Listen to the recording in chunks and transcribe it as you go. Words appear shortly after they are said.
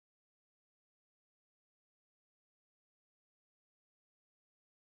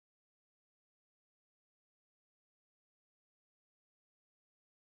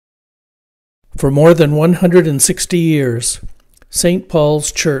For more than 160 years, St.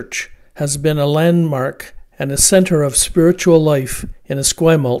 Paul's Church has been a landmark and a centre of spiritual life in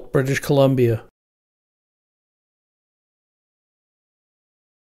Esquimalt, British Columbia.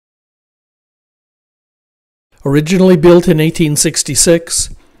 Originally built in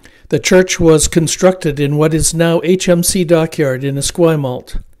 1866, the church was constructed in what is now HMC Dockyard in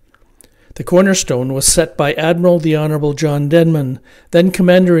Esquimalt. The cornerstone was set by Admiral the Honourable John Denman, then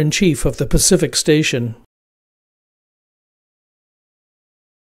Commander-in-Chief of the Pacific Station.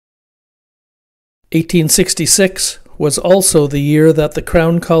 1866 was also the year that the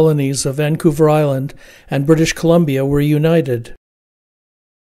Crown Colonies of Vancouver Island and British Columbia were united.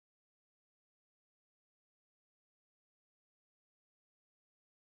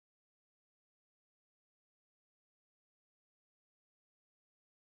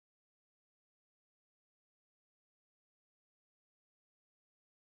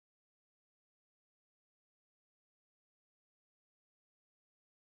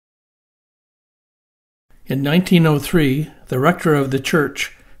 In 1903, the rector of the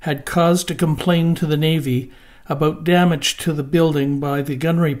church had cause to complain to the Navy about damage to the building by the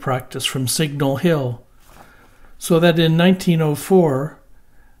gunnery practice from Signal Hill, so that in 1904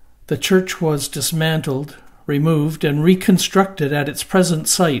 the church was dismantled, removed, and reconstructed at its present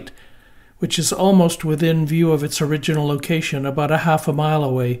site, which is almost within view of its original location, about a half a mile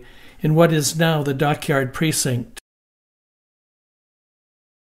away, in what is now the Dockyard Precinct.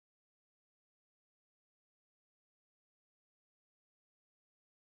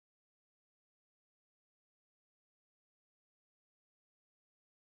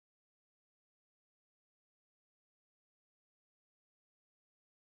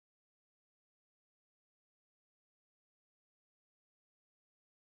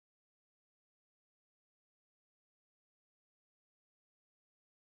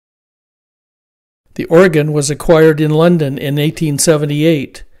 The organ was acquired in London in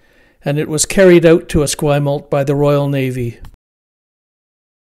 1878, and it was carried out to Esquimalt by the Royal Navy.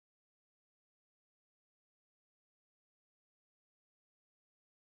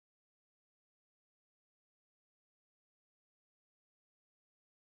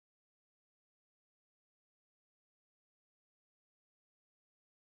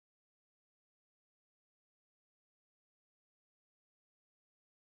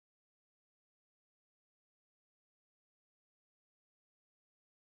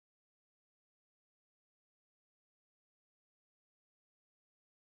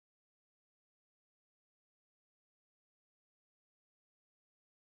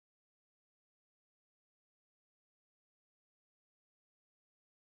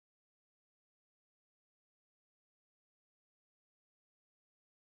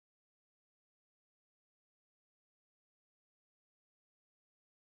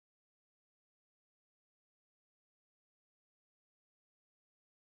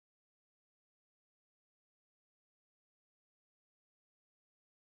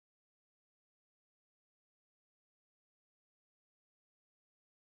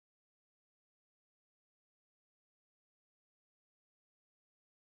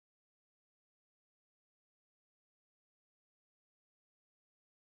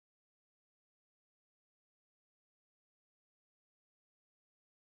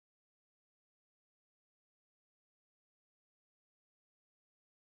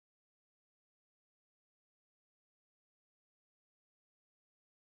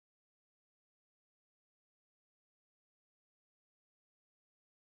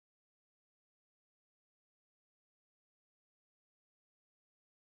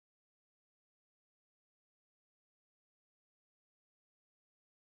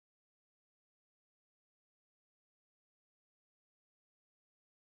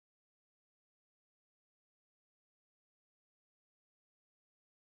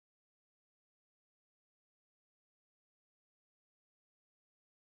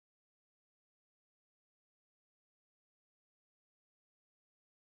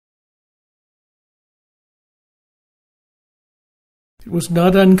 It was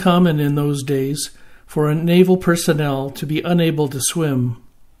not uncommon in those days for naval personnel to be unable to swim.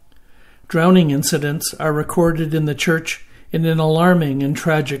 Drowning incidents are recorded in the church in an alarming and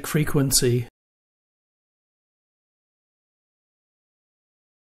tragic frequency.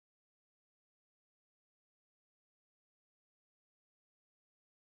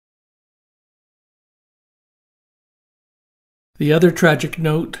 The other tragic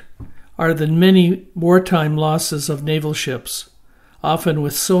note are the many wartime losses of naval ships, often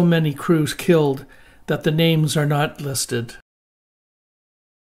with so many crews killed that the names are not listed.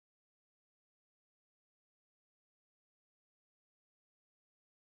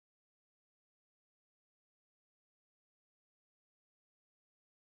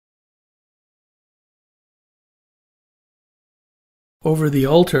 Over the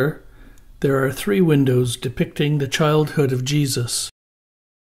altar, there are 3 windows depicting the childhood of Jesus.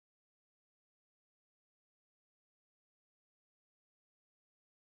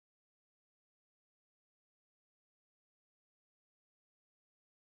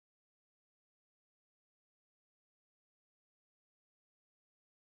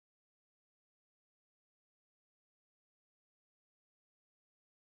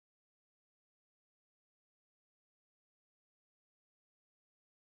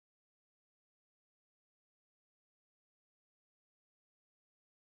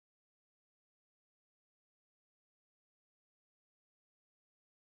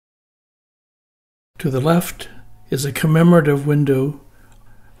 To the left is a commemorative window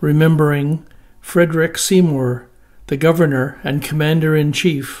remembering Frederick Seymour, the governor and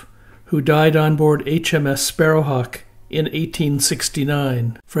commander-in-chief, who died on board HMS Sparrowhawk in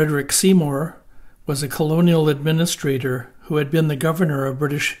 1869. Frederick Seymour was a colonial administrator who had been the governor of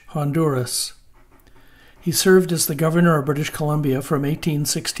British Honduras. He served as the governor of British Columbia from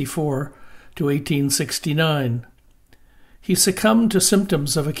 1864 to 1869. He succumbed to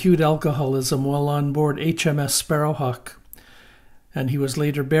symptoms of acute alcoholism while on board HMS Sparrowhawk, and he was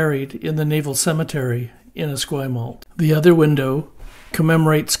later buried in the Naval Cemetery in Esquimalt. The other window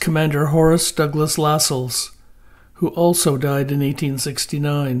commemorates Commander Horace Douglas Lascelles, who also died in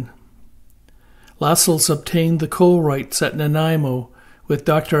 1869. Lascelles obtained the coal rights at Nanaimo with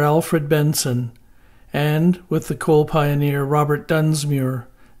Dr. Alfred Benson and with the coal pioneer Robert Dunsmuir,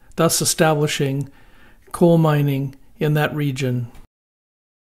 thus establishing coal mining in that region.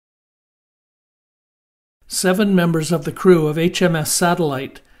 7 members of the crew of HMS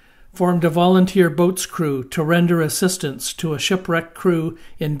Satellite formed a volunteer boat's crew to render assistance to a shipwrecked crew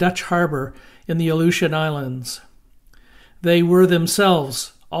in Dutch Harbor in the Aleutian Islands. They were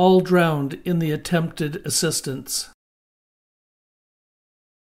themselves all drowned in the attempted assistance.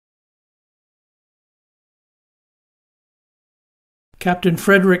 Captain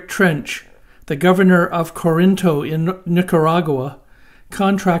Frederick Trench, the governor of Corinto in Nicaragua,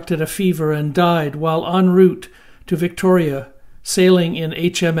 contracted a fever and died while en route to Victoria, sailing in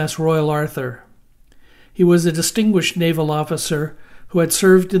HMS Royal Arthur. He was a distinguished naval officer who had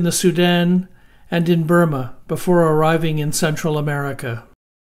served in the Sudan and in Burma before arriving in Central America.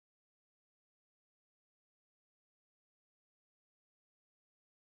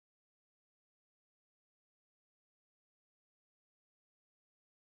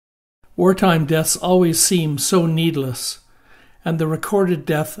 Wartime deaths always seem so needless, and the recorded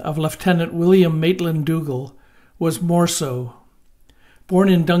death of Lieutenant William Maitland-Dougal was more so. Born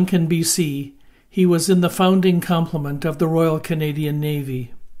in Duncan, BC, he was in the founding complement of the Royal Canadian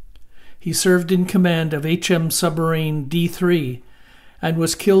Navy. He served in command of HM submarine D3 and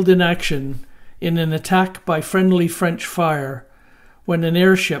was killed in action in an attack by friendly French fire when an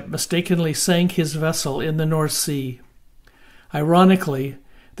airship mistakenly sank his vessel in the North Sea. Ironically,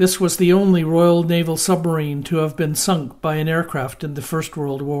 this was the only Royal Naval submarine to have been sunk by an aircraft in the First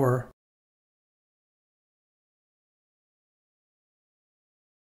World War.